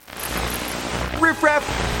Riff Raff.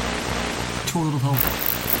 Tour of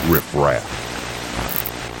Hope. Riff Raff.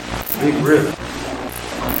 Big Riff.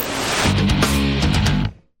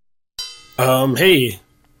 Hey,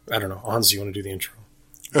 I don't know. Hans, you want to do the intro?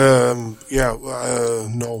 No.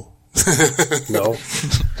 No?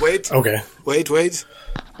 Wait. Okay. Wait.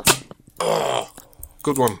 Oh,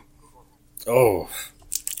 good one. Oh.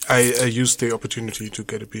 I used the opportunity to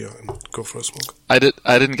get a beer and go for a smoke. I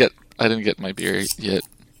didn't get my beer yet.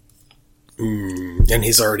 And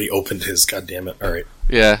he's already opened his, goddammit. Alright.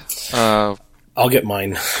 Yeah. I'll get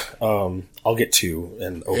mine. I'll get two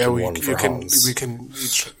and open one for Hans. We can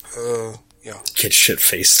each, Get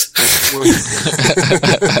shit-faced.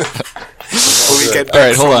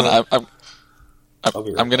 Alright, hold on. I'll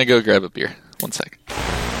be right I'm gonna go grab a beer. 1 sec.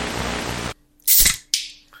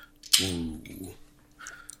 Ooh.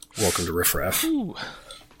 Welcome to Riff Raff. Ooh.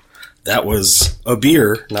 That was a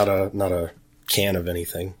beer, not a can of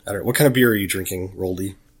anything. What kind of beer are you drinking,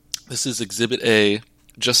 Roldy? This is Exhibit A,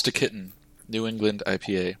 Just a Kitten, New England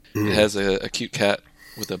IPA. It has a cute cat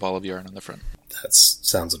with a ball of yarn on the front. That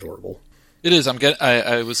sounds adorable. It is.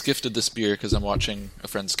 I was gifted this beer because I'm watching a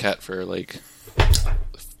friend's cat for like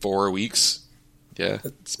 4 weeks. Yeah.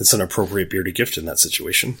 It's an appropriate beer to gift in that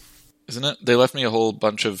situation. Isn't it? They left me a whole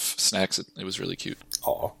bunch of snacks. It was really cute.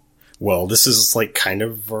 Aw. Well, this is like kind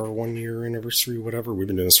of our 1 year anniversary, whatever. We've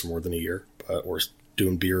been doing this for more than a year, but we're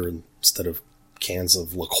doing beer instead of cans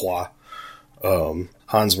of La Croix.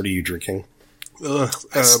 Hans, what are you drinking?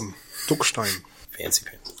 Duckstein. Fancy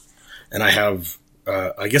pants. And I have,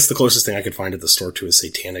 I guess the closest thing I could find at the store to a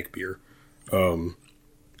Satanic beer.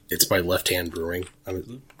 It's by Left Hand Brewing. I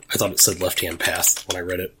thought it said Left Hand Path when I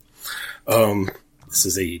read it. This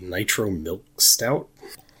is a Nitro Milk Stout.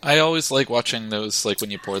 I always like watching those, like when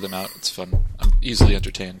you pour them out. It's fun. I'm easily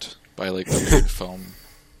entertained by like the weird foam.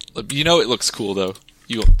 You know it looks cool though.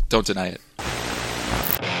 You don't deny it.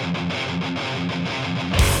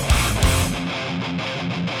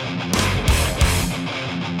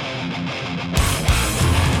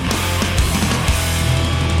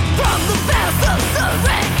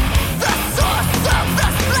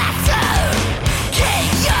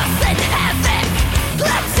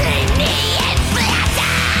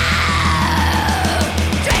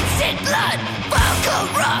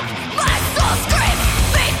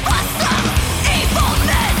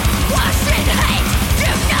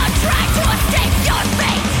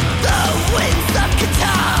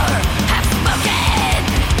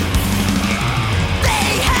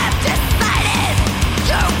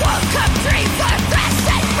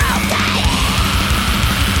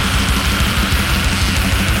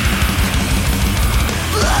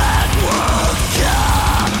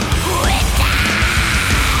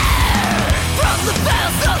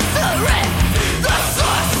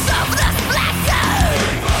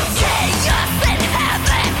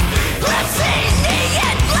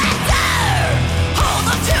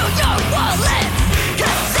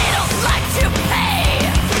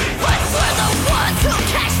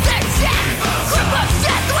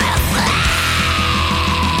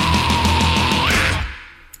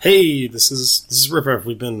 Hey, this is Riff Raff.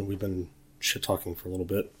 We've been shit talking for a little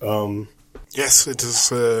bit. Yes, it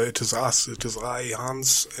is us. It is I,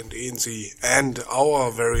 Hans, and Ainsley, and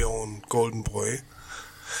our very own Golden Boy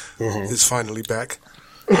is finally back.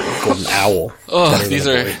 Golden Owl. Oh, these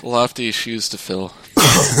are lofty shoes to fill.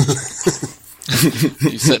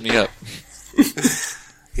 You set me up.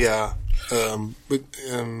 Yeah.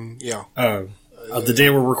 The day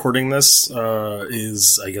we're recording this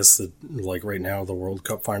is, I guess, right now the World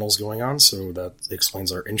Cup finals going on, so that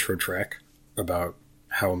explains our intro track about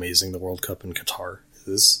how amazing the World Cup in Qatar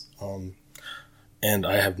is. And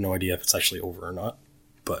I have no idea if it's actually over or not,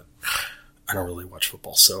 but I don't really watch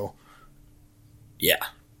football, so yeah.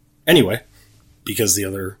 Anyway, because the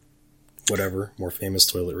other, more famous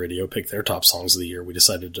Toilet Radio picked their top songs of the year, we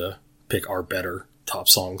decided to pick our better top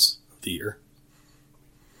songs of the year.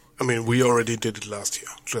 I mean, we already did it last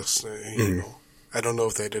year. Just, you know. I don't know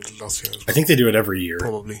if they did it last year as well. I think they do it every year.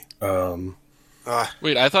 Probably.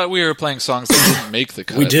 Wait, I thought we were playing songs that didn't make the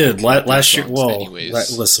cut. We did. Last year,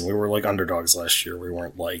 anyways. Listen, we were like underdogs last year. We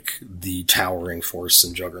weren't like the towering force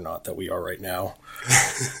and juggernaut that we are right now.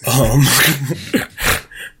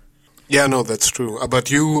 Yeah, no, that's true.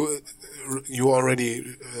 But you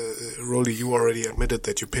already, Rolly, you already admitted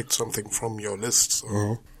that you picked something from your list.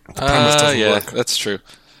 So the premise doesn't work. That's true.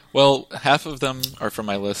 Well, half of them are from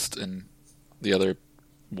my list, and the other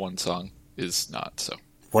one song is not. So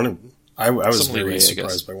I was very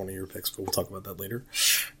surprised by one of your picks, but we'll talk about that later.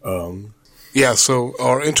 Yeah, so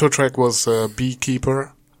our intro track was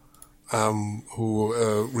Beekeeper, who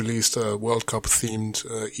released a World Cup themed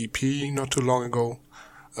EP not too long ago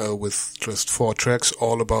with just 4 tracks,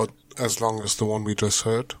 all about as long as the one we just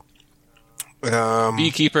heard.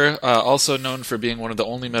 Beekeeper, also known for being one of the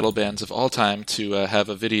only metal bands of all time to have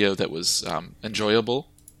a video that was enjoyable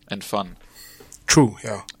and fun. True,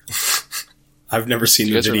 yeah. I've never seen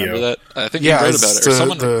Do you the guys video. remember that? I think you wrote about it. Or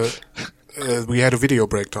someone. We had a video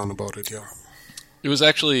breakdown about it, yeah. It was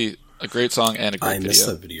actually a great song and a great I video. missed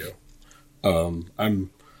that video.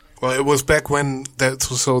 Well, it was back when their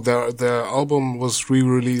album was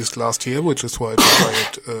re-released last year, which is why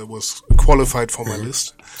it was qualified for my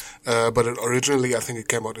list. But originally, I think it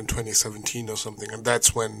came out in 2017 or something, and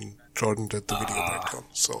that's when Jordan did the video breakdown.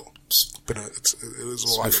 So it was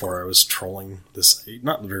a while before I was trolling this site.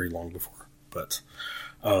 Not very long before, but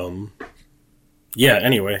yeah.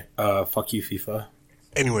 Anyway, fuck you, FIFA.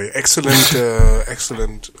 Anyway,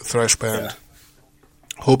 excellent thrash band. Yeah.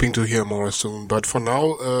 Hoping to hear more soon, but for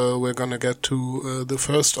now, we're gonna get to the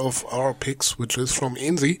first of our picks, which is from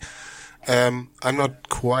Inzi. I'm not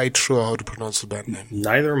quite sure how to pronounce the band name.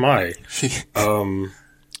 Neither am I.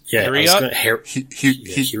 Yeah, Heriot?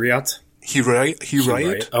 Heriot? He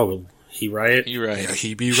riot? Oh, he riot? You're right. Yeah,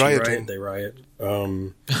 he be She rioting. riot, they riot.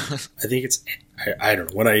 I think it's, I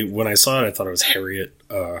don't know. When I saw it, I thought it was Harriet,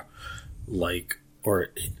 or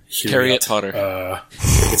Harriet Potter.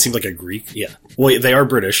 It seemed like a Greek. Yeah. Well, they are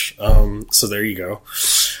British, so there you go.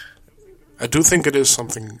 I do think it is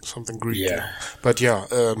something Greek. Yeah. But yeah,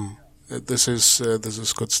 this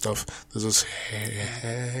is good stuff. This is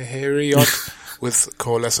Heriot with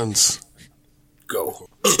Coalescence. Go.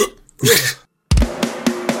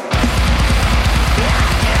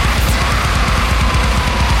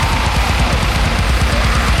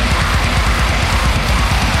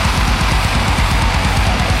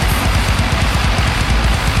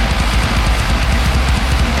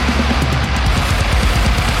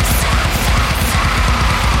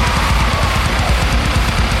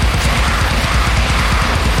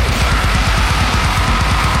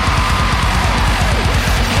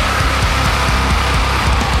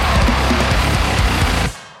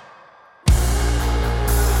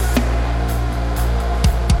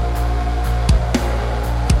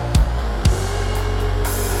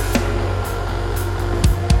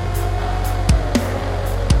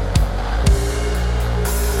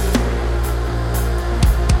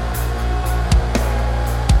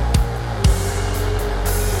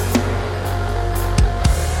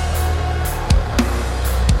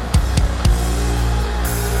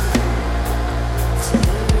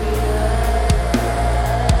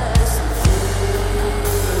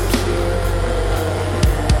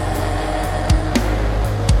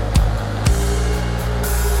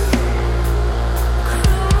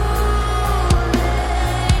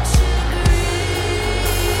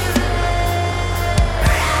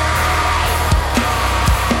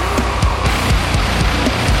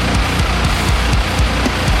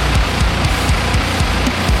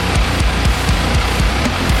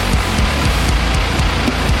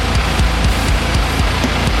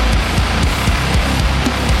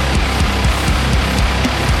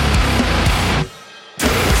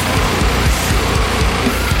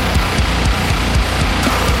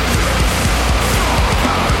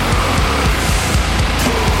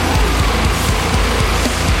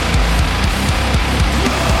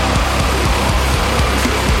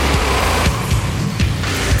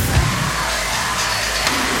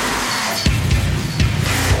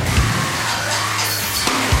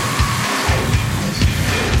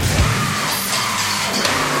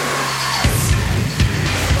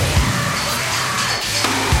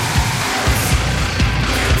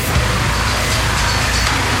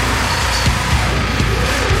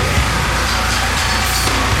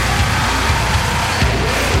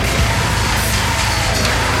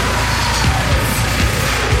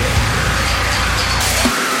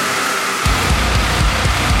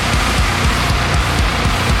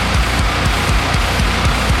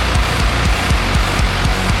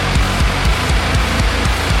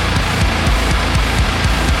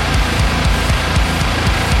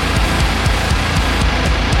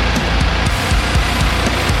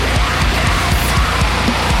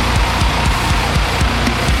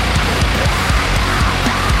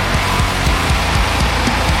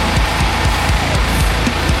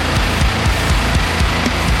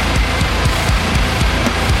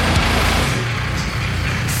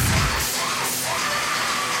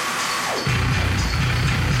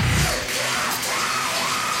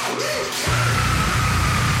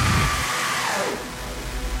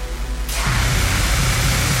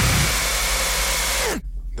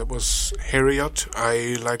 Heriot.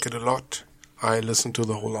 I like it a lot. I listened to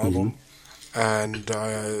the whole album, and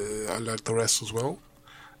I like the rest as well.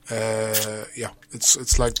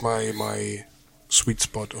 It's like my sweet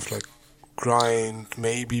spot of like grind,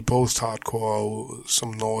 maybe post-hardcore,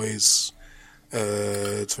 some noise.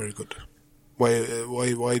 It's very good.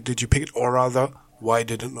 Why did you pick it? Or rather, why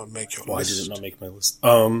did it not make your list? Why did it not make my list?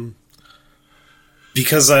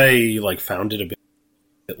 Because I found it a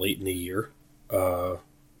bit late in the year. I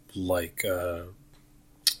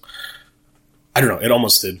don't know. It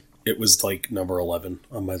almost did. It was number 11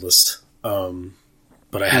 on my list.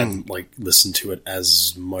 But I hadn't listened to it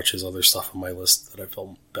as much as other stuff on my list that I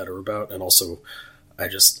felt better about. And also, I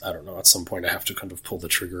don't know, at some point I have to kind of pull the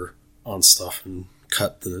trigger on stuff and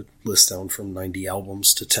cut the list down from 90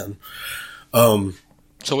 albums to 10. So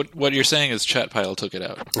what you're saying is Chat Pile took it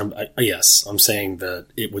out? Yes, I'm saying that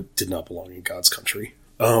it did not belong in God's country.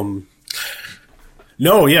 No,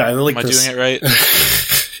 yeah, I like Am I this. doing it right?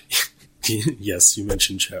 Yes, you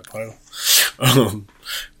mentioned Chat Pile.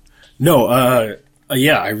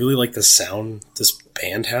 Yeah, I really like the sound this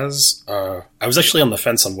band has. I was actually on the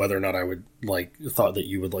fence on whether or not I would thought that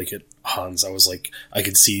you would like it, Hans. I was I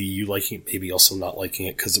could see you liking it, maybe also not liking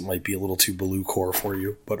it because it might be a little too blue core for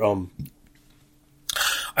you. But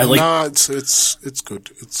I like. Nah, it's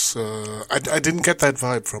good. It's I didn't get that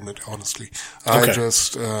vibe from it, honestly. Okay. I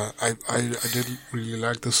just I didn't really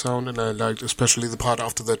like the sound, and I liked especially the part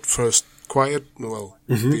after that first quiet. Well,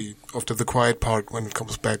 after the quiet part when it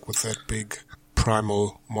comes back with that big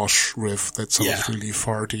primal mosh riff that sounds really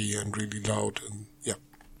farty and really loud, and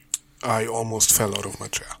I almost fell out of my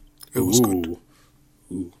chair. It was good.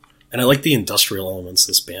 Ooh. And I like the industrial elements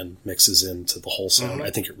this band mixes into the whole sound. I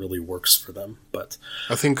think it really works for them. But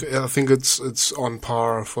I think it's on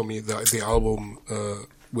par for me, the album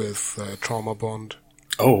with Trauma Bond.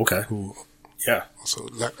 Oh, okay. Yeah. Also,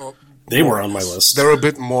 they were on my list. They're a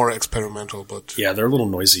bit more experimental, but yeah, they're a little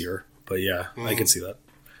noisier. But yeah, I can see that.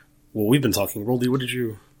 Well, we've been talking. Roldy, what did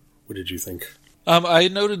you think? I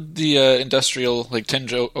noted the industrial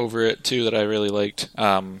tinge over it too that I really liked.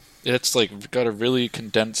 It's got a really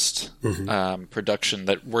condensed production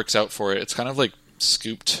that works out for it. It's kind of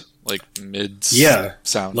scooped mids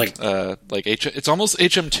sound. It's almost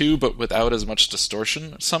HM2 but without as much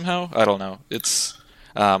distortion somehow. I don't know. It's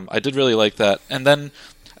I did really like that. And then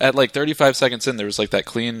at 35 seconds in there was that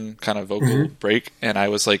clean kind of vocal break, and I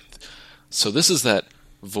was so this is that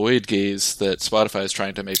void gaze that Spotify is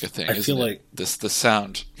trying to make a thing. I feel like the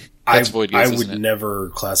sound. That's void gaze. I would never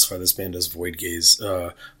classify this band as void gaze,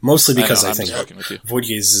 mostly because I think void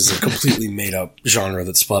gaze is a completely made up genre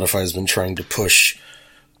that Spotify has been trying to push,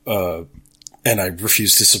 and I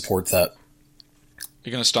refuse to support that.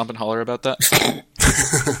 You're gonna stomp and holler about that?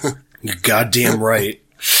 You're goddamn right.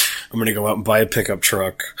 I'm gonna go out and buy a pickup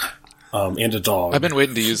truck and a dog. I've been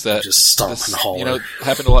waiting to use that. Just stomp and holler. It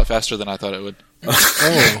happened a lot faster than I thought it would.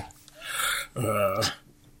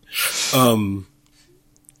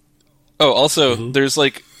 Also, there's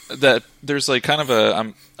there's kind of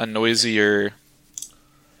a noisier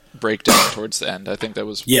breakdown towards the end. I think that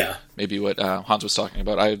was maybe what Hans was talking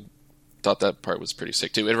about. I thought that part was pretty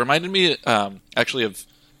sick too. It reminded me actually of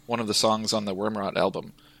one of the songs on the Wormrot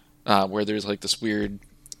album, where there's this weird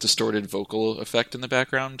distorted vocal effect in the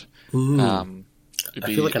background. I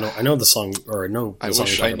feel like I know the song, or I know the song.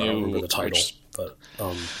 I don't remember the title, but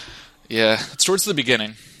yeah, it's towards the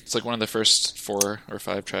beginning. It's one of the first 4 or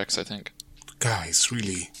 5 tracks, I think. Guys,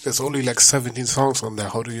 really, there's only 17 songs on there.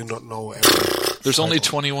 How do you not know every? There's only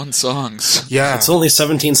 21 songs. Yeah, it's only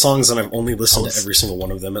 17 songs, and I've only listened to every single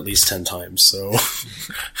one of them at least 10 times. So,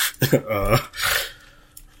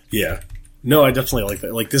 yeah. No, I definitely like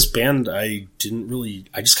that. This band, I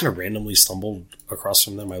just kind of randomly stumbled across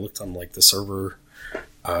from them. I looked on the server,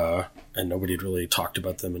 and nobody had really talked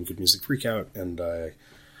about them in Good Music Freakout, and I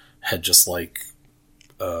had just was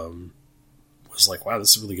wow,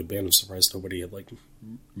 this is a really good band. I'm surprised nobody had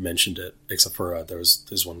mentioned it, except for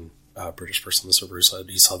there's one British person on the server who said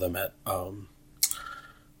he saw them at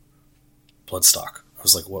Bloodstock. I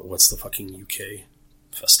was what's the fucking UK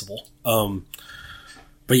festival?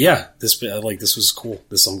 But yeah, this was cool.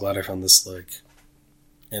 I'm glad I found this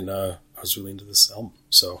and I was really into this album.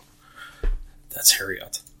 So that's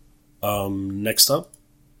Harriet. Next up,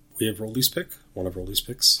 we have Roldy's pick. One of Roldy's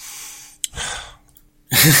picks.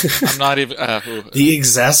 I'm not even the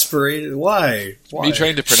exasperated. Why? Me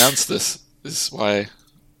trying to pronounce this is why.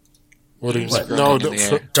 What are you? No,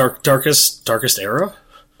 darkest era.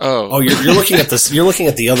 Oh, you're looking at this. You're looking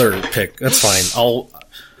at the other pick. That's fine.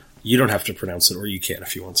 You don't have to pronounce it, or you can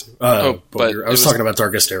if you want to. But I was talking about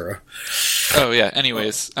Darkest Era. Oh yeah.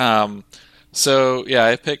 Anyways, so yeah,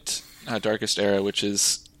 I picked Darkest Era, which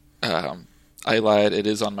is I lied. It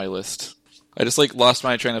is on my list. I just lost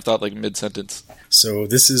my train of thought mid-sentence. So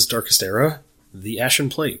this is Darkest Era, The Ashen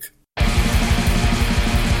Plague.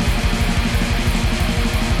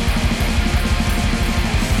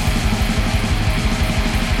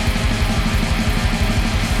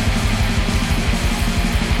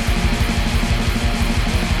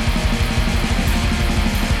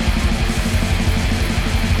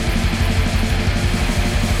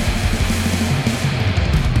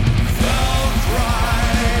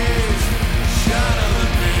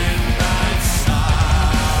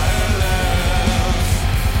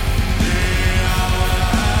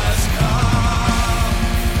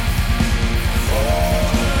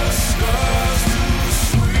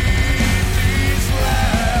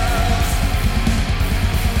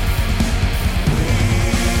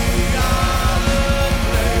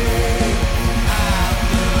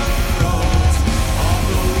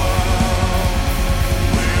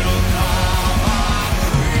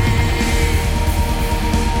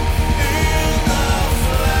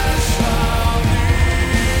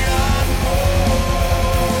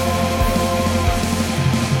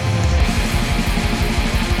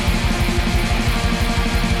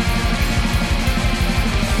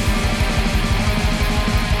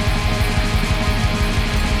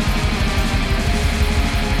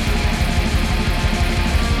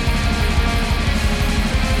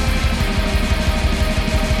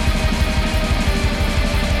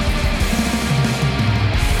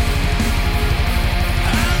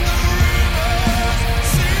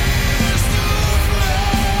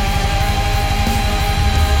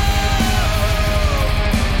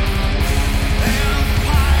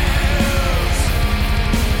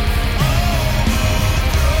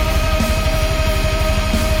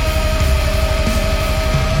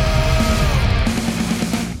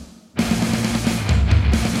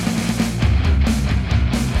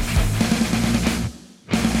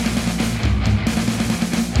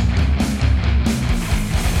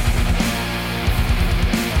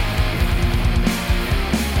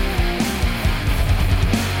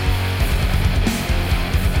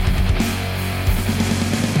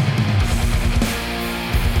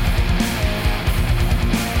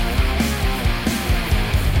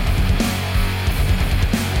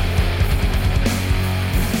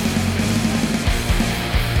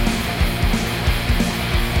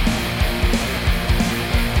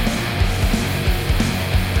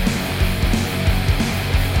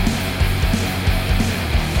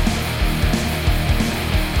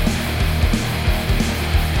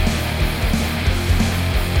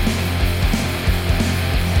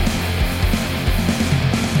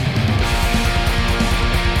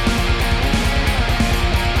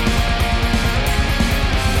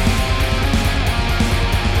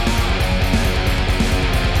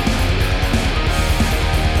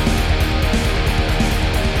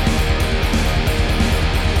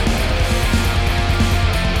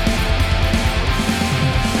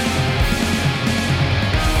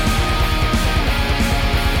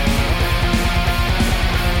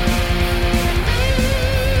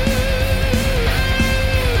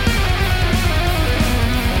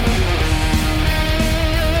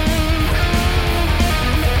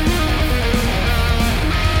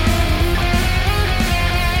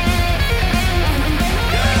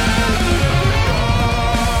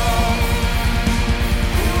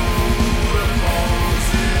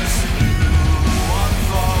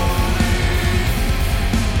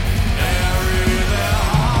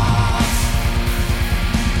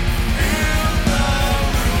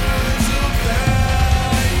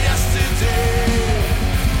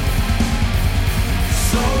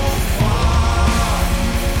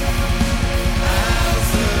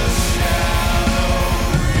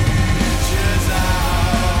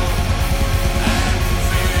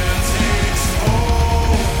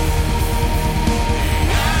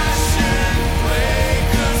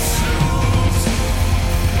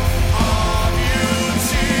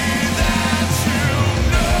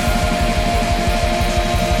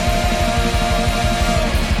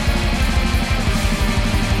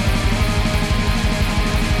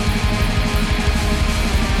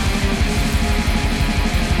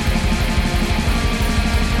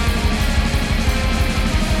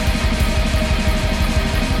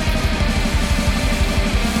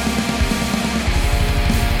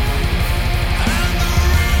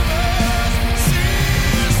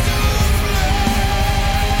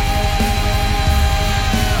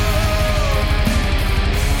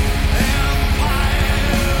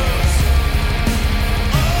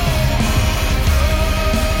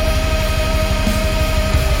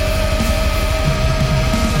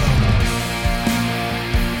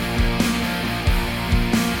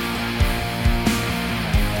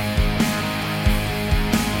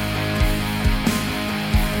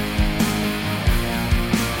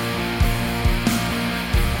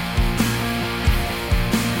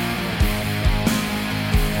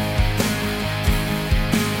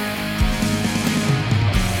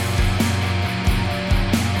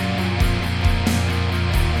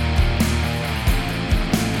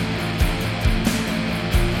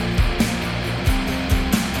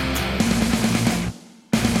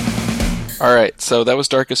 All right, so that was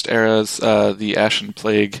Darkest Era's The Ashen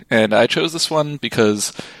Plague, and I chose this one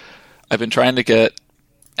because I've been trying to get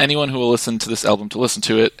anyone who will listen to this album to listen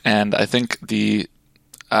to it, and I think the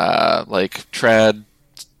trad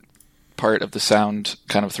part of the sound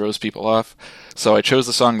kind of throws people off. So I chose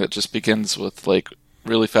the song that just begins with like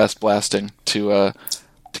really fast blasting to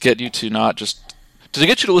get you to not just to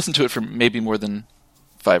get you to listen to it for maybe more than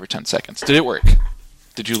 5 or 10 seconds. Did it work?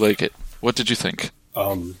 Did you like it? What did you think?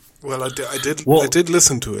 Well, I did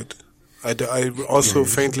listen to it. I also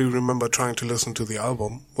faintly remember trying to listen to the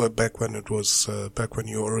album back when it was back when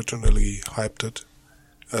you originally hyped it.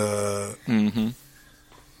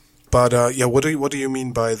 But yeah, what do you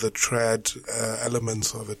mean by the trad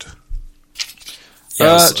elements of it?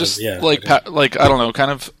 I don't know,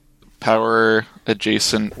 kind of power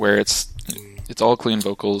adjacent, where it's all clean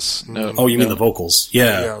vocals. No, you mean the vocals?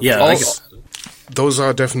 Yeah. I get that. Those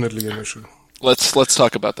are definitely an issue. Let's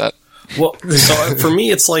talk about that. Well, so for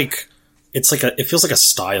me, it feels like a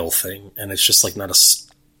style thing, and it's just like not a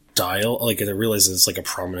style. Like, I realize it's like a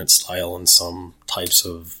prominent style in some types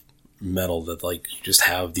of metal that like you just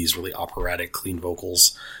have these really operatic, clean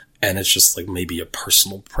vocals, and it's just like maybe a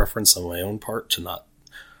personal preference on my own part to not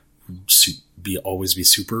always be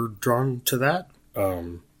super drawn to that.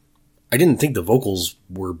 I didn't think the vocals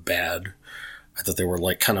were bad. I thought they were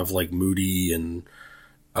like kind of like moody, and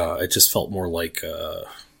it just felt more like I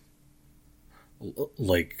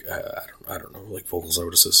don't know, like vocals I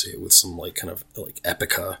would associate with some like kind of like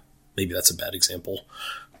Epica. Maybe that's a bad example.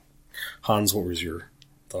 Hans, what was your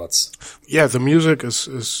thoughts? Yeah, the music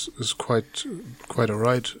is quite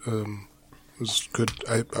alright. It's good.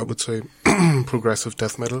 I would say progressive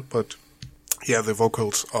death metal, but yeah, the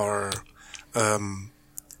vocals are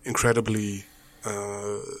incredibly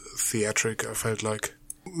theatric. I felt like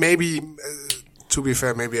maybe, to be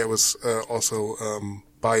fair, maybe I was also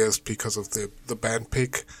biased because of the band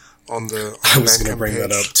pick on the I was going to bring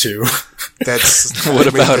that up too. That's what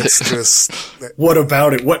about it? What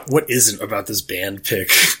about it? What isn't about this band pick?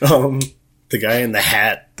 The guy in the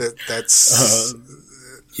hat. That's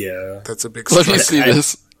a big. Let me see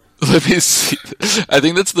this. Let me see. I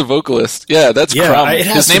think that's the vocalist. Yeah, that's Crumb.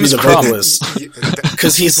 His name is Crumb.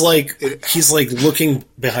 Because he's like looking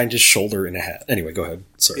behind his shoulder in a hat. Anyway, go ahead.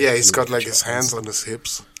 Sorry. Yeah, he's got like his hands on his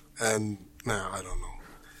hips, and I don't know.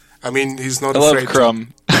 I mean, he's not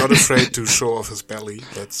afraid to show off his belly.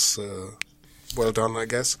 That's well done, I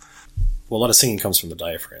guess. Well, a lot of singing comes from the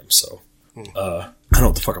diaphragm, so I don't know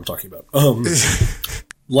what the fuck I'm talking about.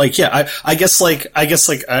 I guess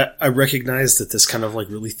I recognize that this kind of like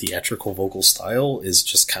really theatrical vocal style is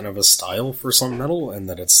just kind of a style for some metal, and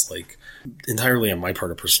that it's like entirely on my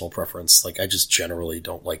part a personal preference. Like, I just generally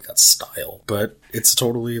don't like that style, but it's a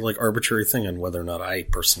totally like arbitrary thing on whether or not I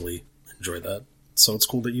personally enjoy that. So it's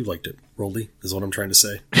cool that you liked it, Roldy, is what I'm trying to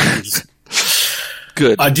say.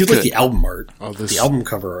 Good. I do like the album art. The album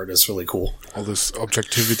cover art is really cool. All this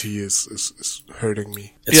objectivity is hurting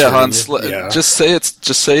me. Hans, just say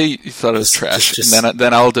you thought it was trash, and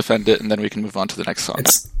then I'll defend it, and then we can move on to the next song.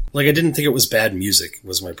 Like, I didn't think it was bad music,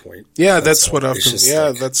 was my point. Yeah, that's what I've been.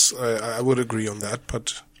 Yeah, that's I would agree on that,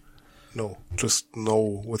 but no, just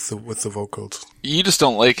no with the vocals. You just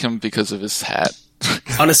don't like him because of his hat.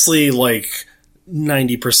 Honestly, like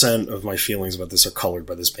 90% of my feelings about this are colored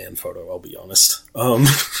by this band photo, I'll be honest.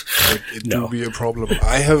 It do be a problem.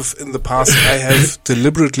 I have, in the past,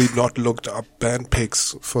 deliberately not looked up band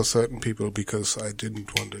pics for certain people because I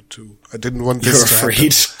didn't want it to. I didn't want this to happen.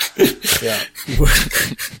 Yeah.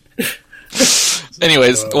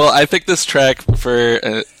 Anyways, well, I picked this track for,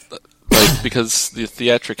 because the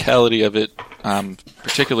theatricality of it,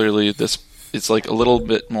 particularly this, it's like a little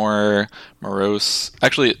bit more morose.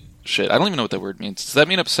 Actually, shit, I don't even know what that word means. Does that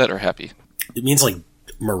mean upset or happy? It means like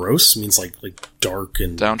morose. It means like dark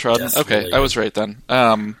and downtrodden. Okay, I was right then.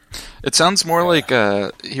 It sounds more like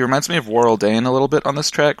he reminds me of Warrell Dane a little bit on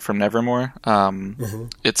this track from Nevermore.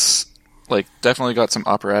 It's like definitely got some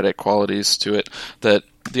operatic qualities to it that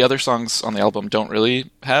the other songs on the album don't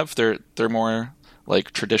really have. They're more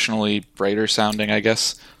like traditionally brighter sounding, I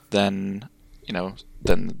guess, than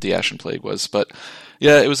the Ashen Plague was. But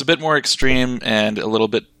yeah, it was a bit more extreme and a little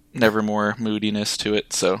bit Nevermore moodiness to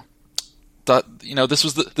it, so thought this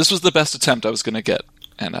was the best attempt I was going to get,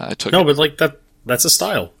 and I took it. No, but like that's a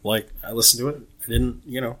style. Like, I listened to it. I didn't,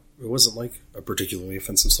 it wasn't like a particularly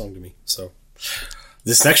offensive song to me. So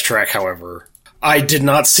this next track, however, I did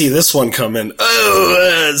not see this one coming.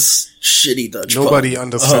 Oh, that's shitty Dutch. Nobody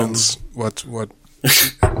understands what.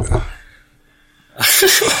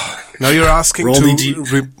 Now you're asking Roll me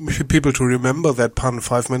people to remember that pun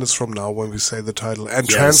 5 minutes from now when we say the title and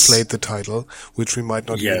Yes. translate the title, which we might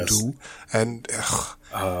not even Yes. do. And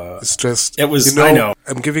it's just, It was- you know, I know.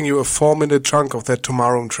 I'm giving you a 4-minute chunk of that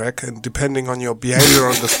Tomorrow track, and depending on your behavior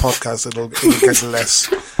on this podcast, it'll get less,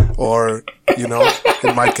 or you know,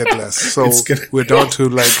 it might get less. So It's gonna- we're down to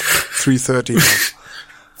like 3:30 now.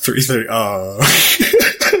 3:30.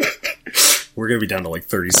 We're gonna be down to like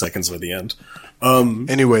 30 seconds by the end.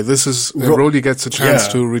 Anyway, this is Rolly gets a chance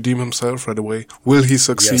Yeah. to redeem himself right away. Will he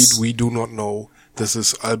succeed? Yes. We do not know. This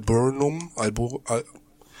is Alburnum. Yeah,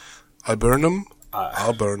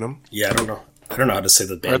 I don't know. I don't know how to say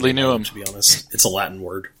the band Hardly name, knew him. to be honest. It's a Latin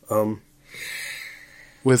word.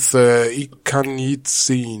 With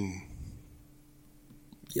Ikanitsin.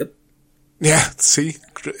 Yep. Yeah, see,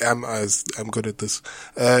 I'm good at this.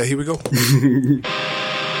 Here we go.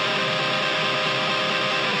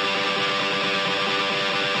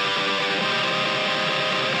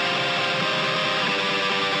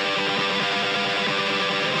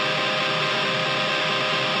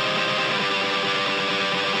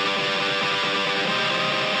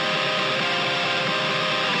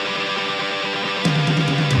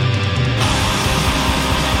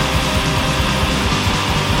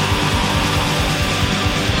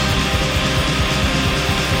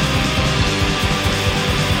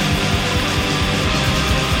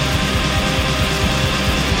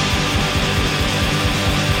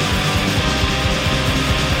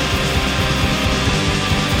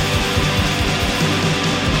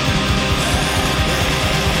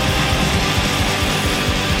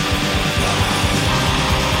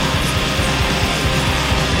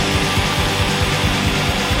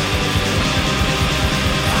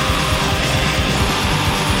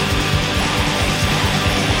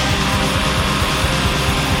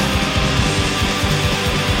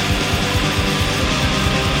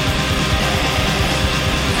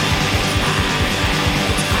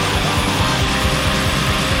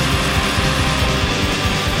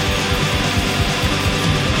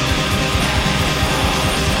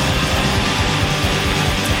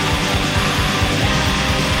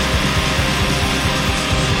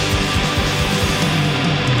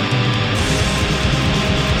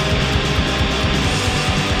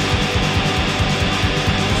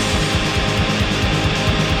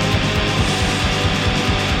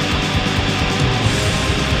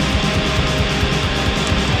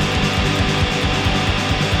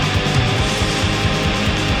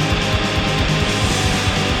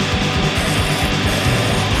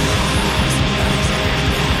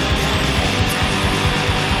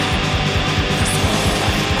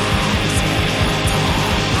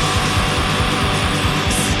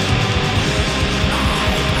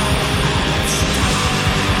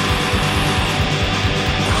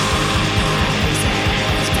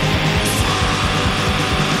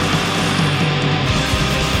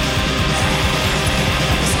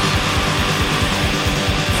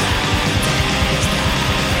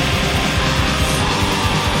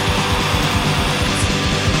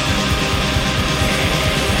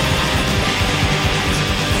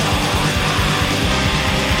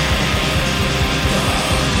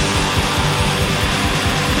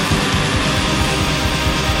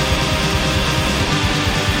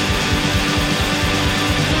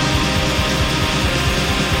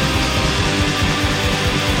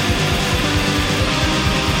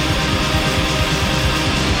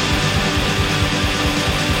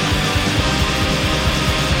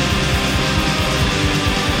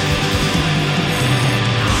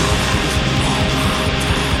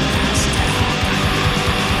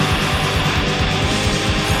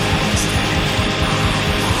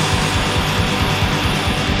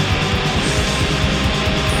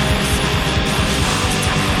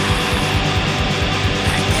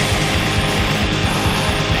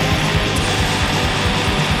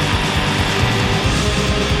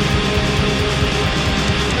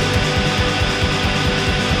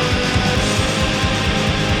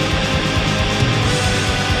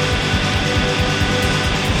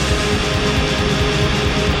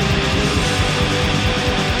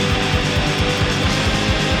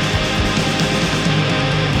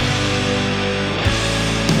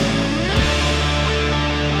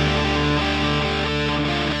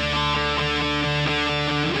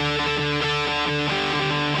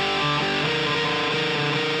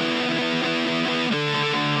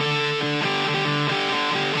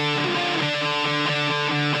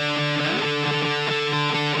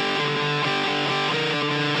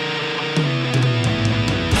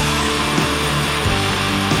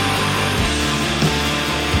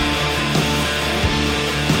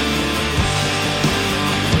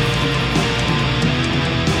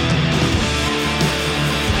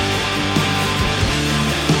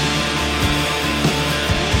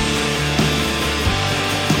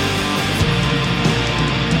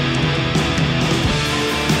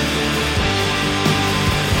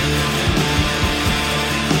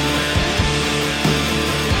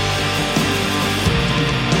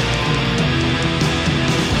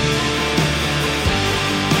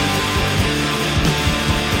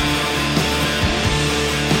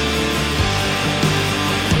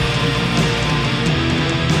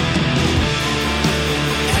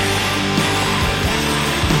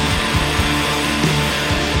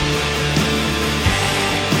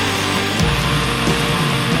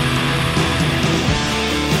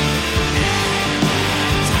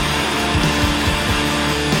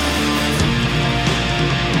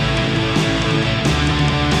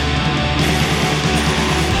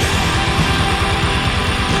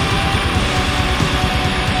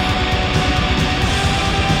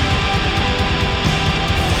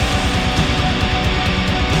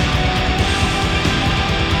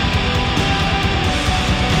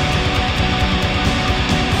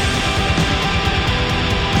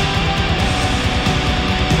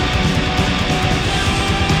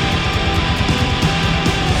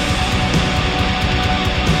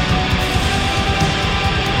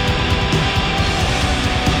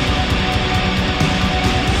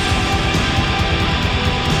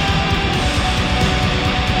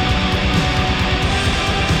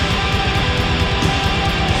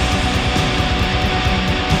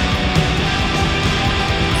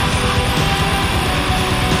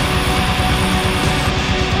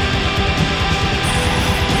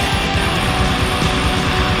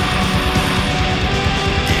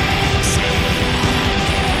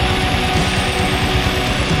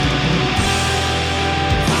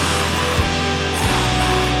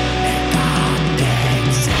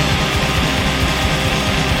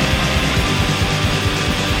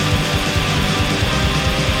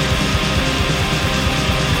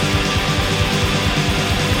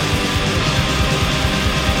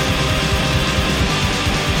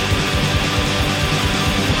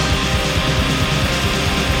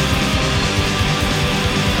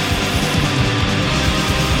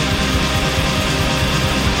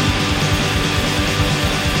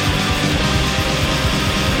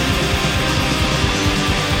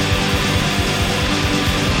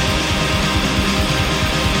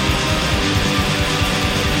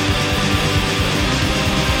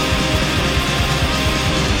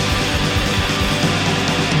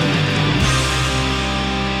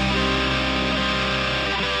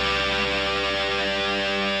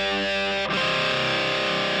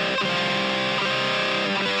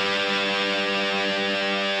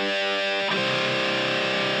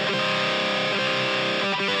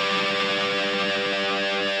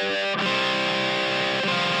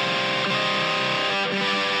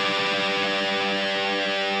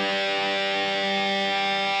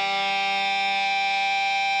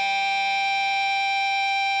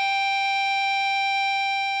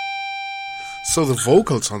 So the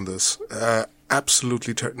vocals on this,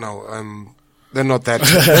 absolutely they're not that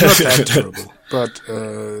terrible, but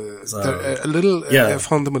they're a little. I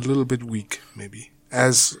found them a little bit weak, maybe.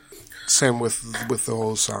 Same with the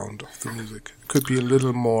whole sound of the music. Could be a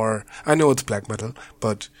little more. I know it's black metal,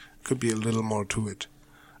 but could be a little more to it.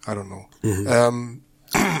 I don't know. Mm-hmm.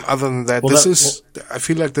 Other than that, I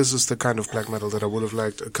feel like this is the kind of black metal that I would have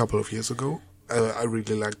liked a couple of years ago. I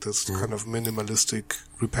really like this kind of minimalistic,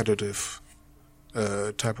 repetitive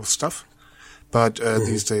type of stuff. But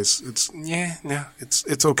these days,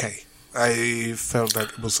 it's okay. I felt like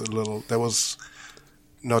it was there was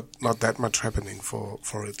not that much happening for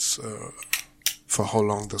how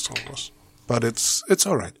long the song was. But it's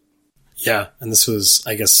all right. Yeah, and this was,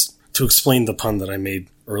 I guess, to explain the pun that I made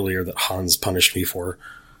earlier that Hans punished me for.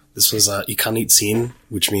 This was Ik kan niet zien,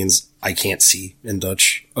 which means I can't see in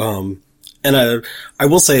Dutch. And I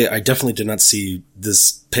will say I definitely did not see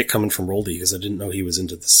this pick coming from Roldy because I didn't know he was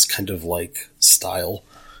into this kind of like style.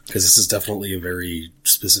 Because this is definitely a very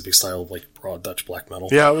specific style of like broad Dutch black metal.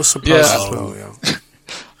 Yeah, I was surprised as well, yeah.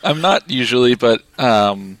 I'm not usually, but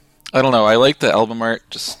I don't know. I like the album art,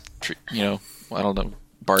 just, I don't know,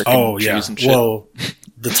 bark and trees and shit. Well,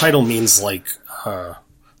 the title means like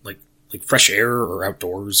fresh air or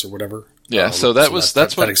outdoors or whatever. Yeah,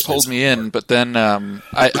 that's what pulled me in. But then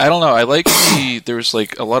I don't know. I like there was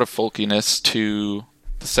like a lot of folkiness to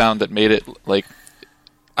the sound that made it like.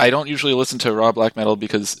 I don't usually listen to raw black metal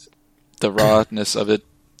because the rawness of it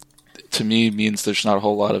to me means there's not a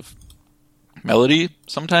whole lot of melody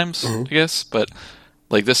sometimes, I guess. But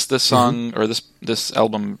like this song or this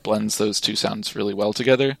album blends those two sounds really well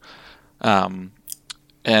together. And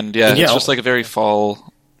it's just like a very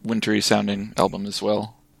fall, wintry sounding album as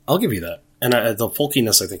well. I'll give you that. And the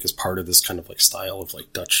folkiness, I think, is part of this kind of like style of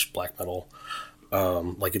like Dutch black metal.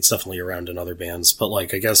 Like it's definitely around in other bands, but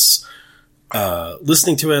like I guess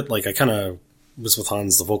listening to it, like I kind of was with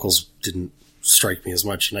Hans. The vocals didn't strike me as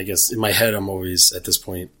much, and I guess in my head, I'm always at this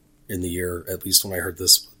point in the year, at least when I heard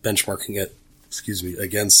this, benchmarking it,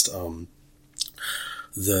 against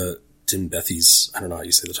the Dim Bethies. I don't know how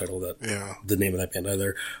you say the title of that. Yeah, the name of that band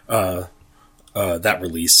either. That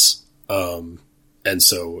release. And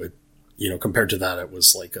so, compared to that, it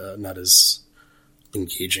was like not as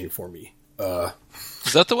engaging for me.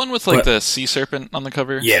 Is that the one with like the sea serpent on the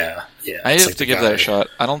cover? Yeah. I have to give that a shot.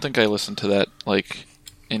 I don't think I listened to that like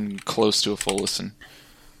in close to a full listen.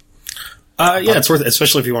 It's worth it,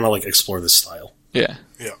 especially if you want to like explore this style. Yeah.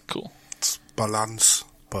 Cool. It's Balance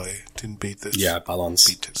by Dim Bethies. Yeah,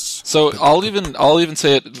 Balance. So I'll even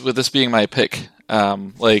say it with this being my pick.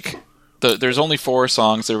 There's only 4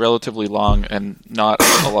 songs. They're relatively long, and not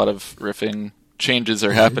a lot of riffing changes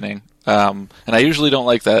are happening. And I usually don't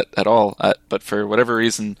like that at all. But for whatever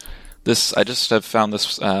reason, I just have found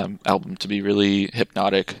this album to be really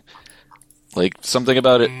hypnotic. Like something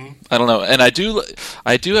about it, I don't know. And I do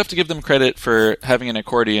have to give them credit for having an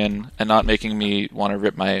accordion and not making me want to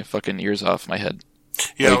rip my fucking ears off my head.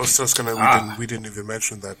 Yeah, I was just gonna. We didn't even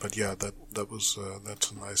mention that, but yeah, that's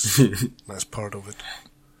a nice nice part of it.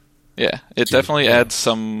 Yeah, it definitely adds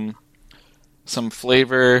some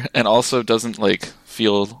flavor, and also doesn't like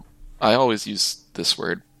feel. I always use this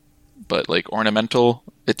word, but like ornamental.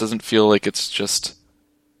 It doesn't feel like it's just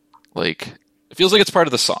like it feels like it's part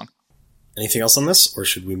of the song. Anything else on this, or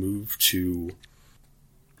should we move to?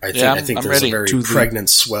 I think I'm there's ready. a very pregnant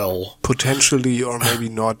swell. Potentially, or maybe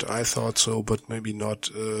not, I thought so, but maybe not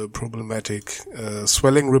problematic.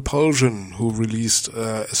 Swelling Repulsion, who released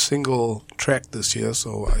a single track this year,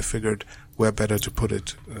 so I figured where better to put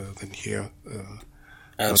it than here.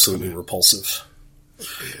 Absolutely repulsive.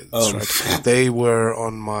 That's right. They were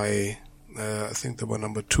on my, I think they were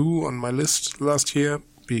number 2 on my list last year,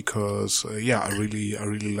 because, I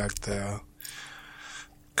really liked their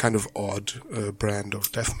kind of odd brand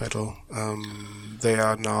of death metal. They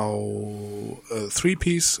are now a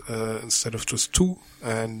 3-piece instead of just 2,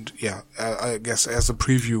 and I guess as a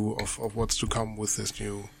preview of what's to come with this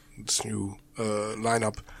new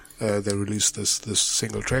lineup, they released this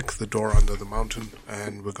single track, The Door Under the Mountain,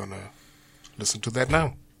 and we're gonna listen to that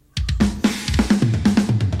now.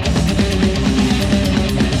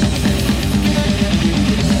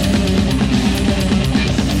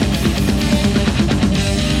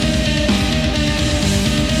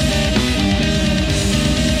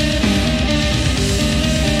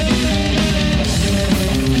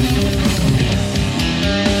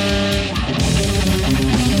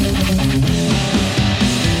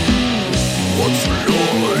 What's the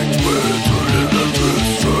light with the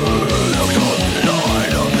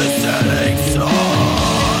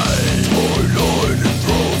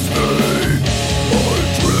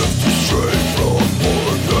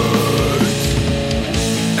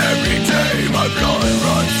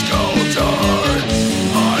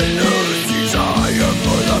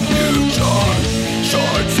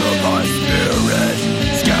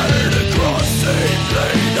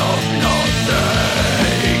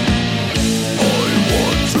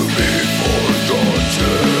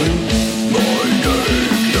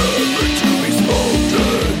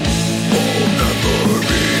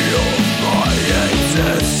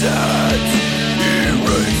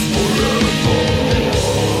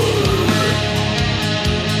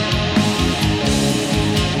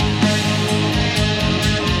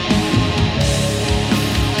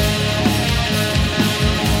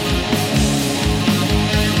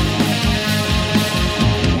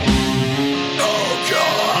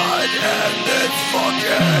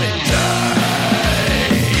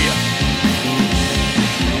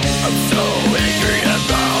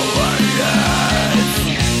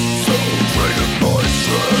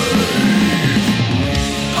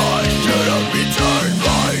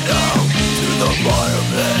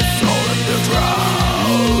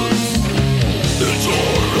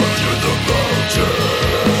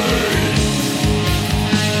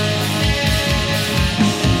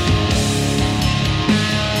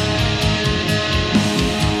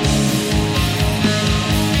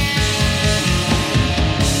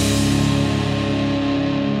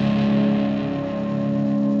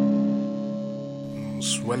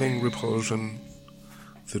swirling repulsion.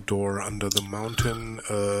 The Door Under the Mountain,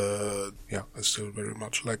 I still very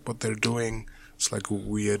much like what they're doing. It's like a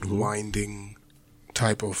weird winding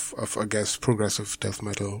type of, I guess, progressive death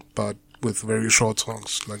metal, but with very short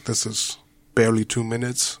songs. Like this is barely 2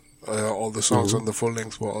 minutes. All the songs on the full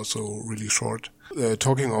length were also really short.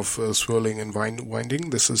 Talking of swirling and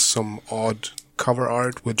winding, this is some odd cover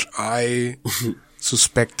art, which I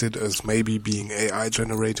suspected as maybe being AI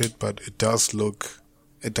generated, but it does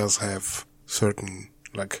have certain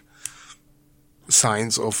like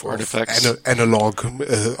signs of analog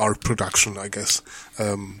art production, I guess.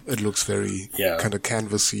 It looks very kind of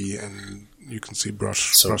canvasy, and you can see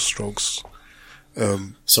brush strokes.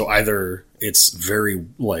 So either it's very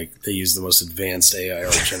like they use the most advanced AI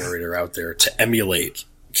art generator out there to emulate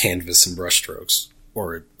canvas and brush strokes,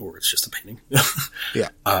 or it's just a painting. Yeah,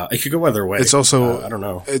 it could go either way. It's also I don't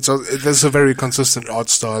know. There's a very consistent art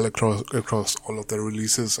style across all of their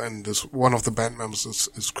releases, and one of the band members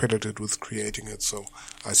is credited with creating it. So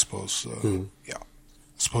I suppose, I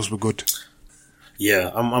suppose we're good.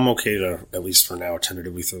 Yeah, I'm okay to, at least for now,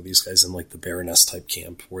 tentatively throw these guys in like the Baroness type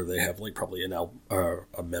camp, where they have like probably a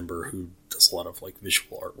member who does a lot of like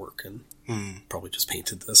visual artwork and probably just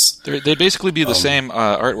painted this. They'd basically be the same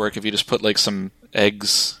artwork if you just put like some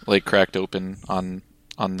eggs like cracked open on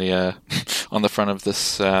the on the front of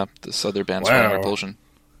this other band's Swirling Repulsion,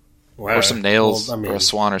 or some nails, or a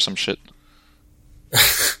swan or some shit.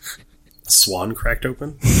 Swan cracked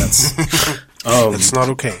open? That's it's not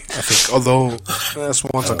okay, I think. Although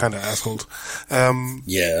swans are kind of assholes.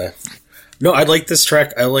 Yeah. No, I like this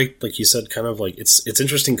track. I like you said, kind of like it's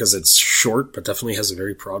interesting because it's short, but definitely has a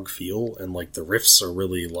very prog feel, and like the riffs are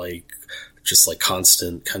really like just like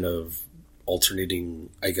constant, kind of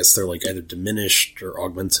alternating. I guess they're like either diminished or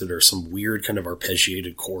augmented or some weird kind of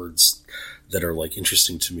arpeggiated chords that are like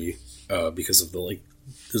interesting to me because of the like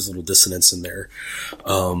there's a little dissonance in there.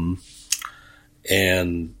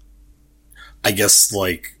 And I guess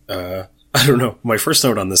like I don't know. My first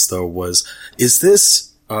note on this though was, is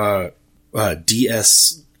this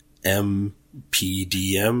DSMPDM,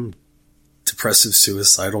 depressive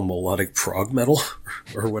suicidal melodic prog metal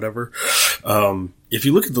or whatever? If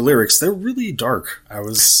you look at the lyrics, they're really dark. I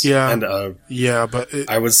was I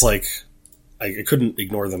was like I couldn't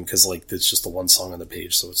ignore them because like it's just the one song on the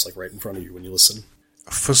page, so it's like right in front of you when you listen.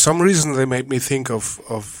 For some reason, they made me think of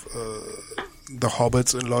the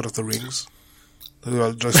hobbits in Lord of the Rings. They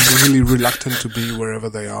are just really reluctant to be wherever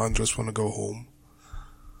they are and just want to go home.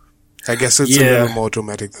 I guess it's a little more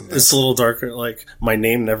dramatic than that. It's a little darker. Like, my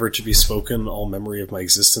name never to be spoken, all memory of my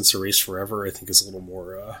existence erased forever, I think is a little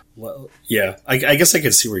more, I guess I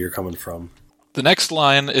can see where you're coming from. The next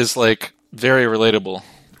line is, like, very relatable.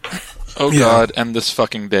 Oh God, end this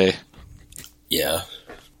fucking day. Yeah.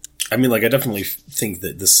 I mean, like, I definitely think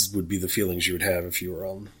that this would be the feelings you would have if you were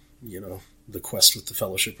on, the quest with the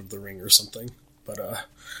Fellowship of the Ring or something. But,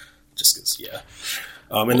 just because,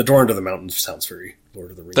 and the Door Under the Mountain sounds very Lord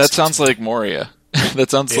of the Rings. That sounds like Moria. That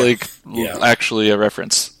sounds like actually a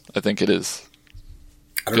reference. I think it is.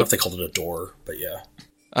 I don't know if they called it a door, but yeah.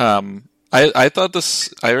 I thought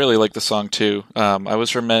this, I really like the song too. I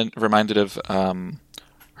was reminded of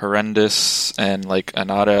Horrendous and like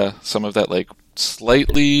Anata, some of that like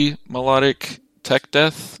slightly melodic tech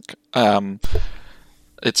death.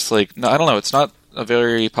 It's like, no, I don't know, it's not a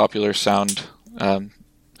very popular sound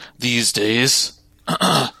these days.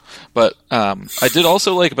 But I did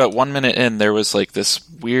also like about 1 minute in, there was like this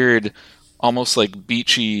weird, almost like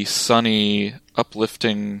beachy, sunny,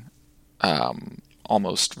 uplifting,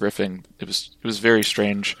 almost riffing. It was very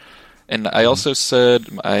strange. And I also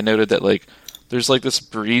I noted that like there's like this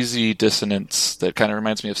breezy dissonance that kind of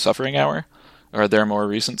reminds me of Suffering Hour, or their more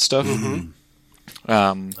recent stuff.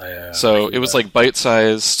 So it was like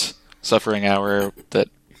bite-sized Suffering Hour that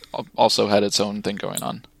also had its own thing going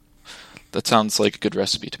on. That sounds like a good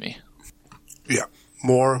recipe to me. Yeah.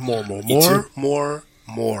 More of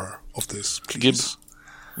this, please.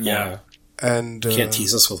 Yeah. And can't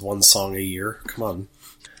tease us with one song a year. Come on.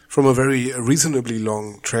 From a very reasonably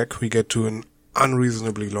long track, we get to an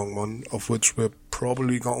unreasonably long one, of which we're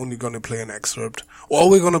probably only going to play an excerpt, or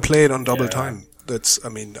we're going to play it on double time.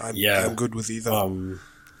 I'm good with either.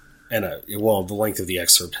 The length of the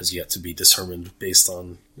excerpt has yet to be determined based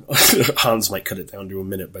on Hans might cut it down to a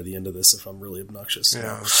minute by the end of this if I'm really obnoxious.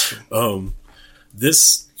 Yeah, that's true.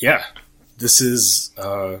 This is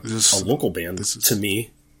a local band to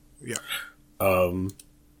me. Yeah.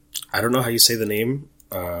 I don't know how you say the name.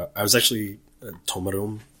 I was actually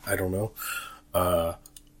Tomarum. I don't know.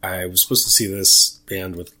 I was supposed to see this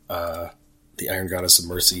band with the Iron Goddess of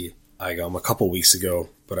Mercy, Igam, a couple weeks ago,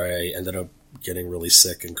 but I ended up getting really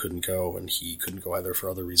sick and couldn't go, and he couldn't go either for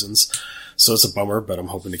other reasons. So it's a bummer, but I'm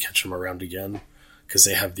hoping to catch him around again, because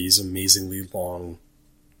they have these amazingly long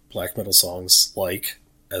black metal songs, like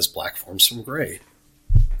As Black Forms from Grey.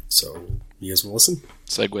 So, you guys want to listen?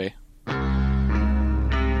 Segue.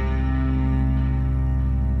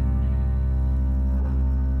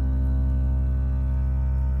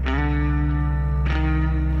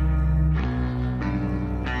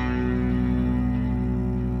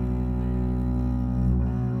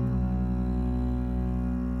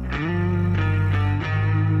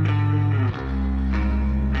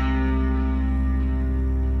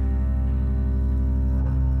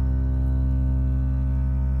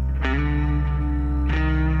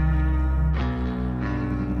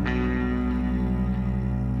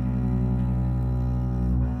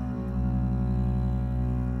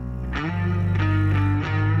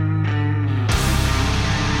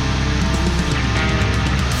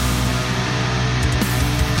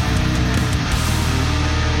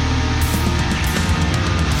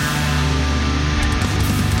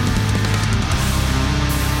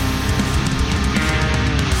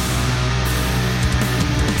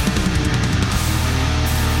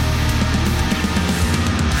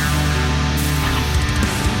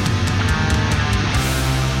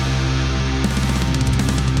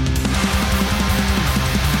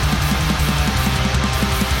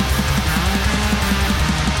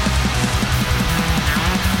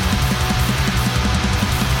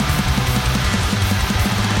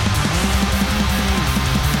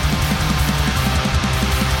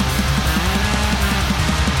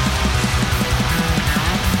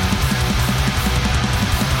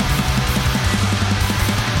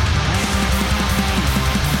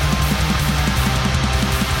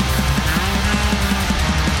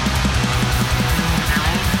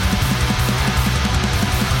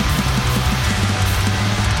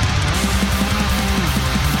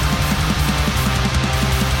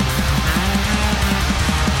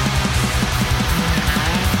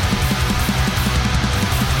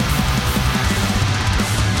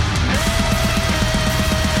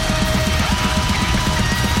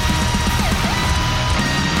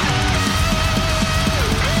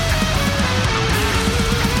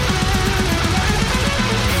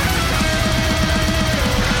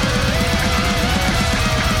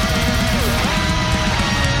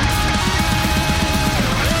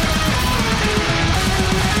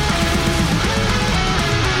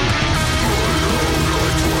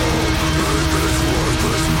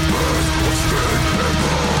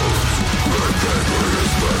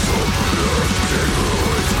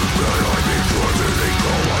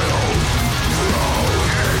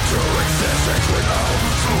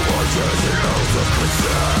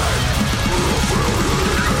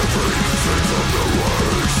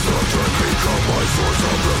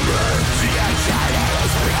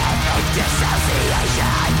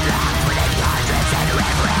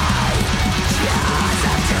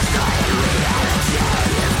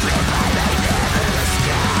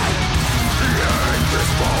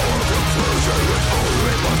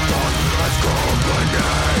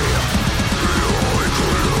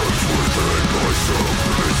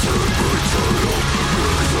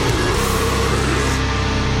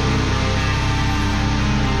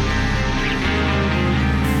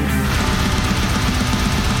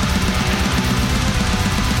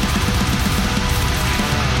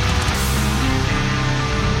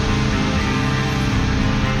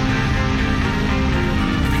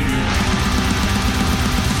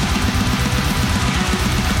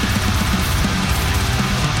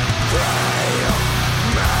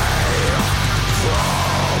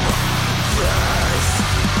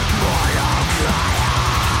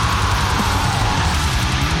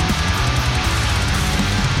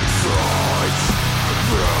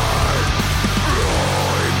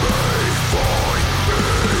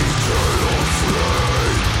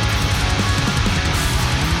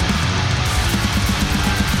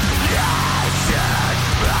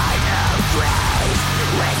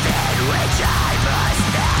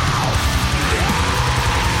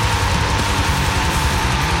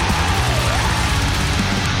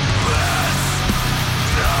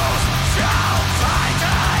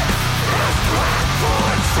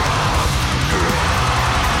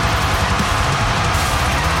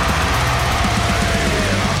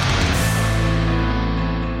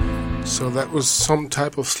 So that was some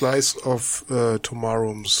type of slice of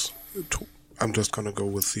Tomorrow's. I'm just gonna go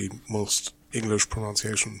with the most English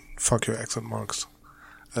pronunciation. Fuck your accent marks.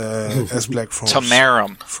 As Black Forms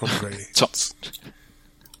Tomarum. from Grey.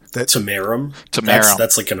 Tamarum. Tamarum.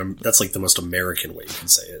 That's like the most American way you can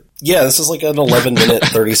say it. Yeah, this is like an 11-minute,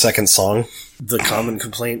 30-second song. The common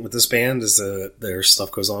complaint with this band is that their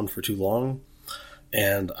stuff goes on for too long,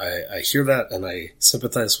 and I hear that and I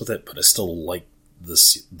sympathize with it, but I still like the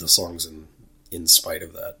songs in spite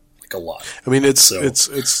of that, like a lot. I mean, it's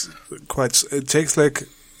quite. It takes like,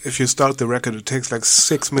 if you start the record, it takes like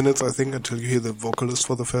 6 minutes, I think, until you hear the vocalist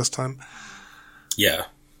for the first time. Yeah.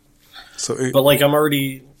 So, but like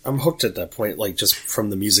I'm hooked at that point, like just from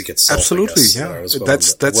the music itself. Absolutely, I guess, yeah.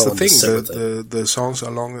 That's the thing. The songs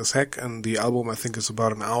are long as heck, and the album I think is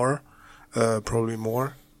about an hour, probably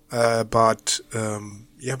more. But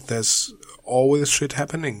there's always shit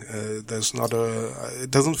happening. There's not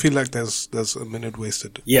it doesn't feel like there's a minute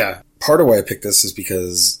wasted. Yeah, part of why I picked this is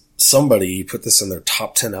because somebody put this in their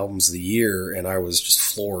top 10 albums of the year, and I was just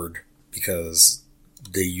floored because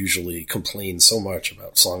they usually complain so much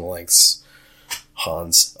about song lengths.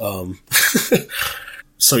 Hans.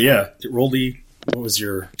 So yeah, Roldy, what was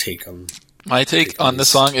your take on? My take on this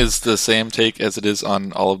song is the same take as it is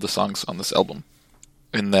on all of the songs on this album.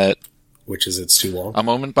 In that, which is it's too long. A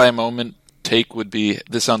moment by moment take would be,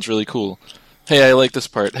 this sounds really cool. Hey, I like this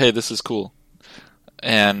part. Hey, this is cool.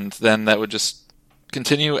 And then that would just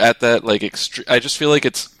continue at that like I just feel like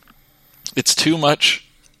it's too much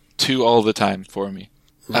too all the time for me.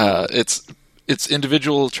 It's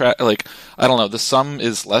individual track, like, I don't know, the sum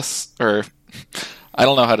is less, or I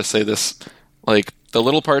don't know how to say this. Like, the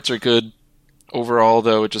little parts are good overall,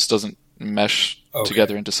 though it just doesn't mesh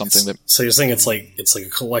together into something that... So you're saying it's like a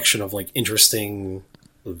collection of, like, interesting,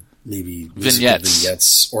 maybe...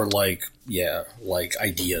 vignettes. Or, like, like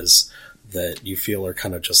ideas that you feel are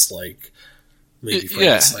kind of just, like, maybe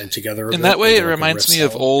Frankenstein together. In that way, it reminds me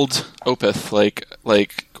of old Opeth,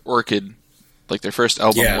 like Orchid, like their first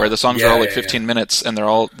album, where the songs are all like 15 minutes, and they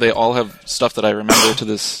all have stuff that I remember to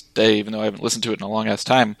this day, even though I haven't listened to it in a long ass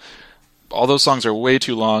time. All those songs are way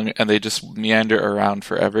too long, and they just meander around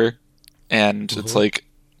forever. And it's like,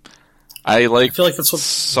 I feel like that's what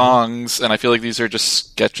songs, and I feel like these are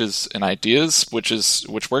just sketches and ideas, which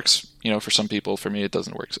works, for some people. For me, it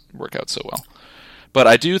doesn't work out so well. But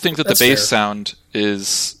I do think that the bass sound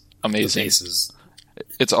is amazing. The bass is...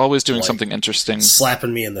 It's always doing something interesting.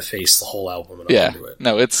 Slapping me in the face the whole album. And yeah, I'm into it.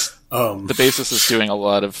 No, it's the bassist is doing a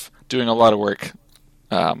lot of work,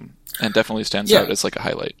 and definitely stands out as like a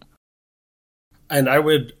highlight. And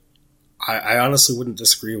I honestly wouldn't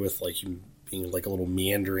disagree with like you being like a little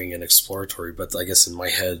meandering and exploratory, but I guess in my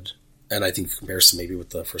head, and I think comparison maybe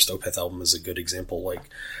with the first Opeth album is a good example. Like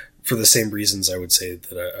for the same reasons, I would say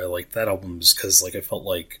that I like that album is because like I felt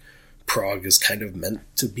like prog is kind of meant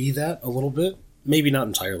to be that a little bit. Maybe not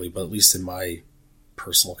entirely, but at least in my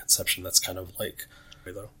personal conception, that's kind of like,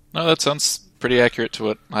 though. No, that sounds pretty accurate to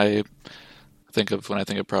what I think of when I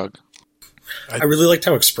think of prog. I really liked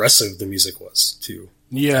how expressive the music was too.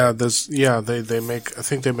 Yeah, they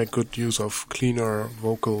make good use of cleaner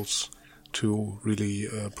vocals to really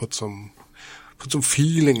put some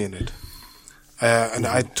feeling in it. And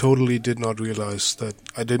I totally did not realize that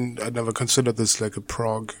I never considered this like a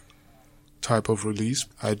prog type of release.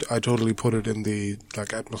 I totally put it in the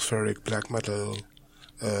like atmospheric black metal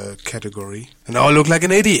category. And now I look like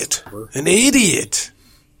an idiot. An idiot.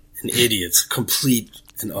 Complete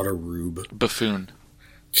and utter rube. Buffoon.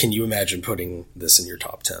 Can you imagine putting this in your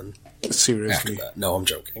top 10? Seriously. After that? No, I'm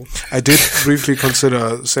joking. I did briefly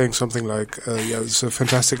consider saying something like, it's a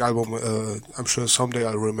fantastic album. I'm sure someday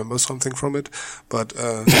I'll remember something from it. But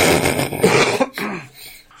I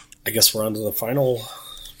guess we're on to the final...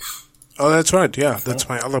 Oh, that's right. Yeah, that's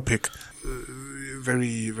my other pick.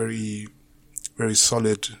 Very, very, very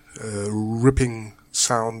solid, ripping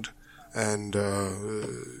sound. And,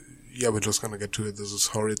 we're just gonna get to it. This is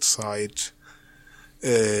Horrid Sight.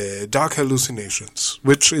 Dark Hallucinations,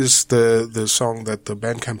 which is the song that the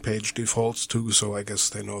Bandcamp page defaults to, so I guess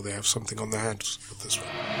they know they have something on their hands with this one.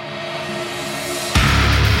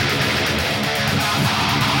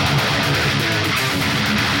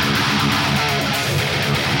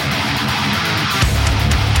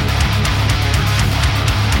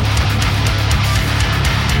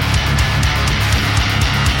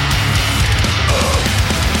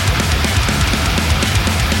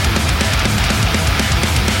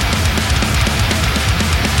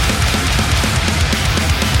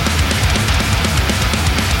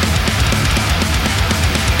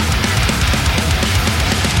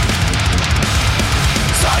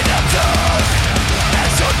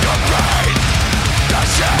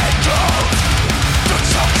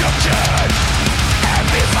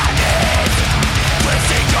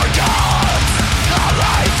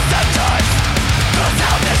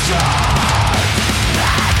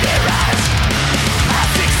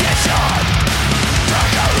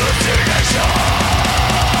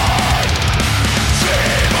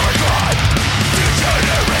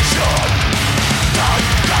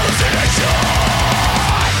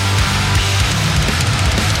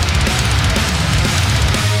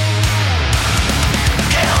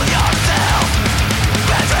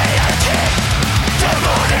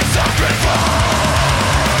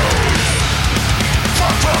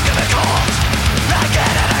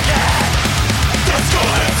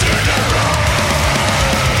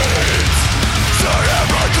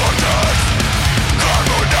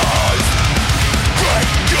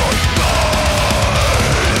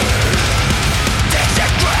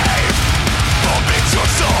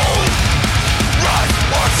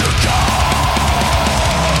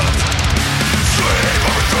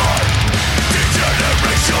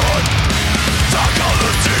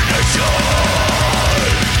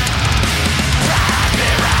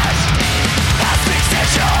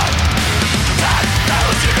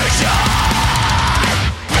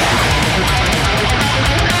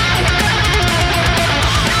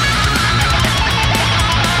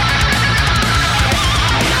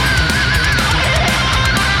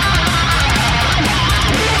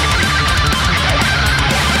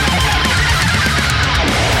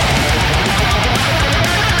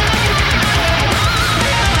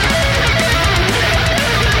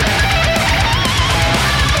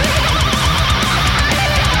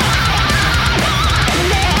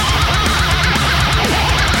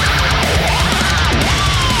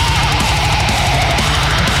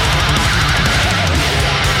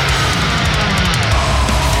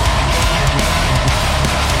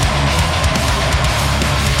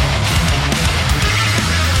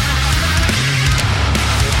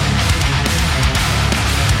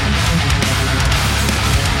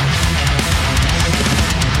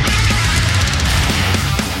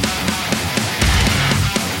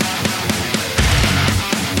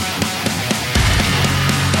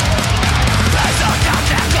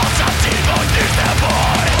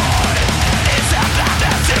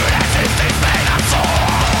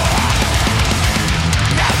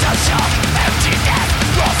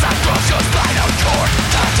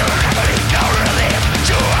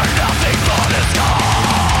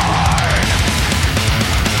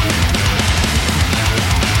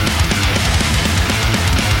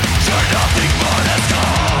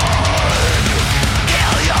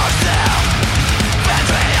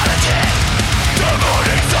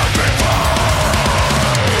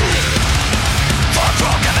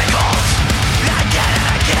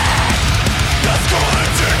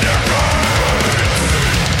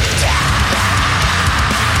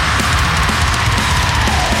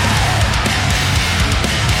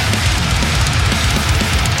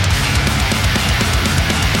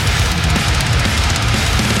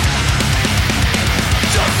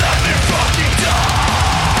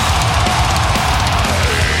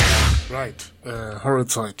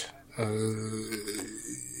 Parasite.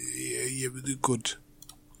 Yeah,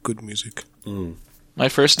 good music. My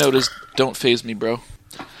first note is, don't phase me, bro.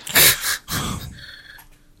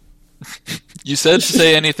 You said to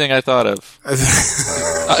say anything I thought of.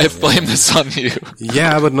 I blame this on you.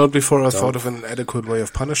 Yeah, but not before I thought of an adequate way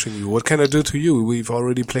of punishing you. What can I do to you? We've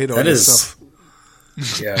already played all this stuff.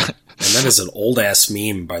 Yeah, and that is an old-ass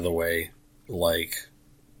meme, by the way. Like,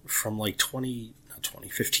 from like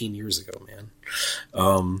 15 years ago, man.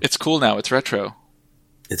 It's cool now. It's retro.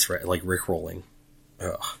 It's like Rickrolling.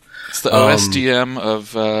 Ugh. It's the OSDM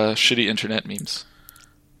of shitty internet memes.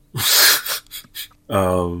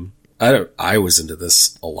 I was into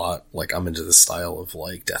this a lot. Like, I'm into this style of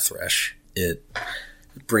like death thrash. It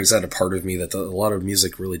brings out a part of me that a lot of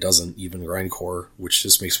music really doesn't, even grindcore, which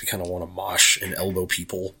just makes me kind of want to mosh and elbow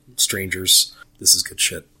people, strangers. This is good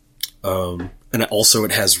shit. And also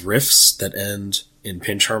it has riffs that end in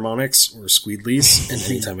pinch harmonics or squeedleys, and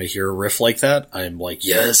anytime I hear a riff like that, I'm like,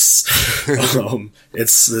 yes!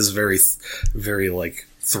 It's this very, very, like,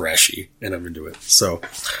 thrashy, and I'm into it. So,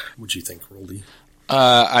 what'd you think, Roldy?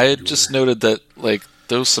 I had just noted that, like,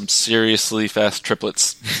 those some seriously fast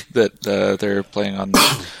triplets that they're playing on.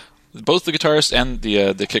 Both the guitarist and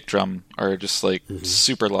the kick drum are just, like,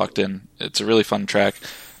 super locked in. It's a really fun track.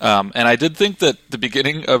 And I did think that the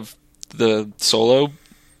beginning of the solo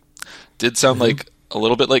did sound like a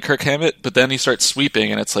little bit like Kirk Hammett, but then he starts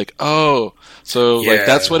sweeping, and it's like, oh, so like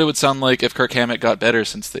that's what it would sound like if Kirk Hammett got better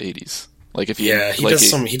since the 80s. Like if he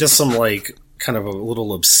does some like kind of a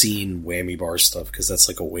little obscene whammy bar stuff, because that's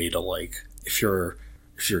like a way to like if you're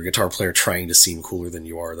a guitar player trying to seem cooler than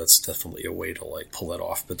you are, that's definitely a way to like pull that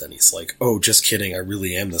off. But then he's like, oh, just kidding, I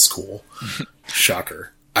really am this cool.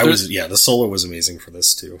 Shocker. The solo was amazing for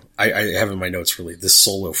this too. I have in my notes really, this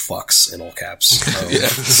solo fucks in all caps.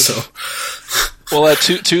 So, well, at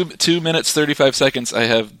 2 minutes 35 seconds, I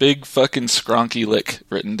have big fucking skronky lick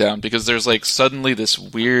written down, because there's like suddenly this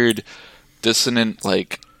weird dissonant,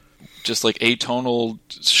 like just like atonal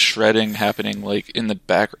shredding happening like in the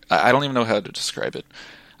back. I don't even know how to describe it.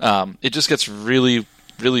 It just gets really,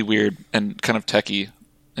 really weird and kind of techy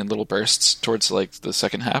in little bursts towards like the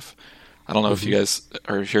second half. I don't know if you guys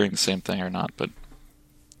are hearing the same thing or not, but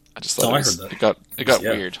I just thought it got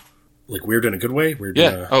weird. Like weird in a good way? Weird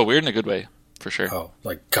weird in a good way, for sure. Oh,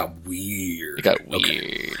 like got weird. It got weird.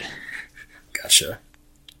 Okay. Gotcha.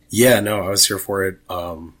 Yeah, no, I was here for it.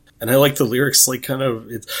 And I like the lyrics, like kind of,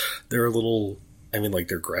 they're a little, I mean, like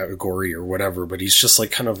they're gory or whatever, but he's just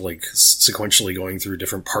like kind of like sequentially going through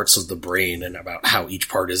different parts of the brain and about how each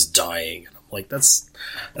part is dying. And I'm like, that's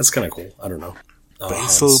kind of cool. I don't know.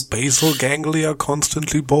 Basal ganglia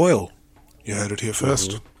constantly boil. You heard it here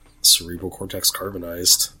first. Cerebral cortex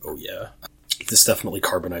carbonized. Oh yeah. This definitely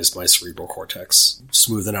carbonized my cerebral cortex,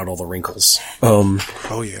 smoothing out all the wrinkles.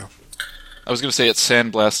 Oh yeah. I was going to say it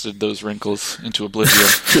sandblasted those wrinkles into oblivion.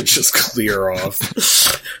 Just clear off.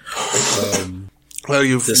 Well,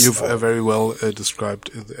 you've very well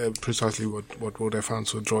described precisely what I found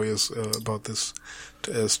so joyous about this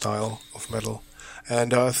style of metal.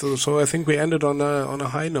 And so I think we ended on a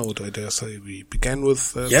high note, I dare say. We began with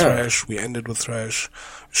thrash, we ended with thrash,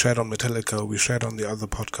 shared on Metallica, we shared on the other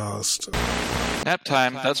podcast. Nap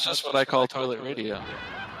time, that's just what I call toilet radio.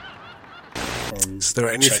 Is there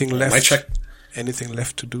anything left? Anything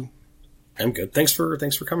left to do? I'm good. Thanks for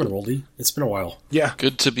coming, Roldy. It's been a while. Yeah.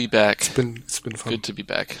 Good to be back. It's been fun. Good to be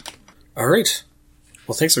back. All right.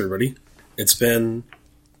 Well, thanks everybody. This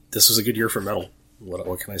was a good year for metal.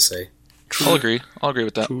 What can I say? True. I'll agree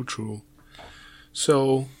with that. True.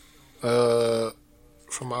 So,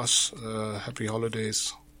 from us, happy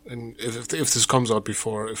holidays. And if this comes out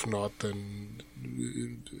before, if not, then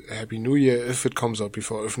Happy New Year. If it comes out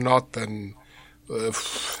before, if not, then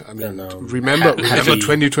remember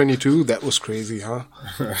 2022. That was crazy, huh?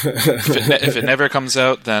 if it never comes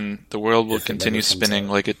out, then the world will continue spinning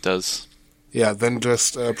like it does. Yeah, then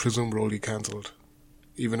just presume Rolly cancelled,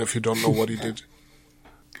 even if you don't know what he did.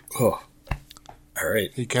 Oh. All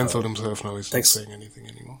right. He cancelled himself now. He's not saying anything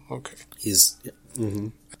anymore. Okay. He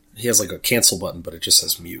has like a cancel button, but it just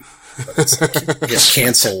says mute. But it's like, he has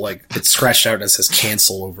cancel, like it's scratched out and it says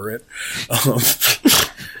cancel over it.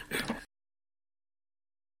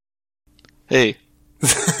 Hey.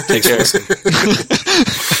 Take care.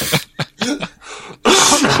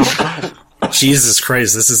 Jesus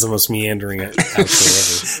Christ, this is the most meandering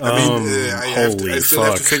outro ever. I still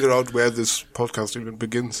have fuck. to figure out where this podcast even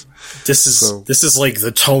begins. This is like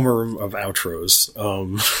the Tomer of outros.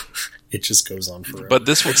 It just goes on forever. But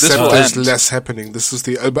this Except will there's end. less happening. This is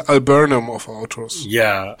the Alburnum of outros.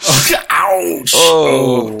 Yeah. Ouch!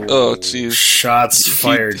 Oh, jeez. Shots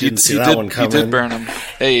fired. Didn't see that one coming. He did burn him.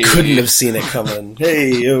 Hey. Couldn't have seen it coming.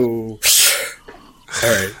 Hey, yo.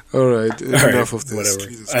 All right. Enough of this. Whatever.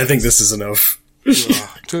 Jesus I think this is enough.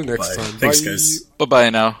 Till next Bye. time. Thanks, Bye. guys. Bye-bye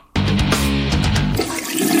now.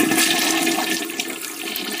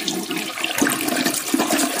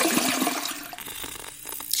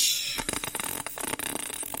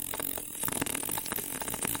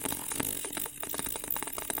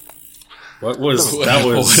 What is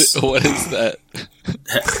that?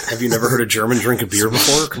 Have you never heard a German drink a beer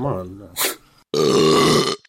before? Come on.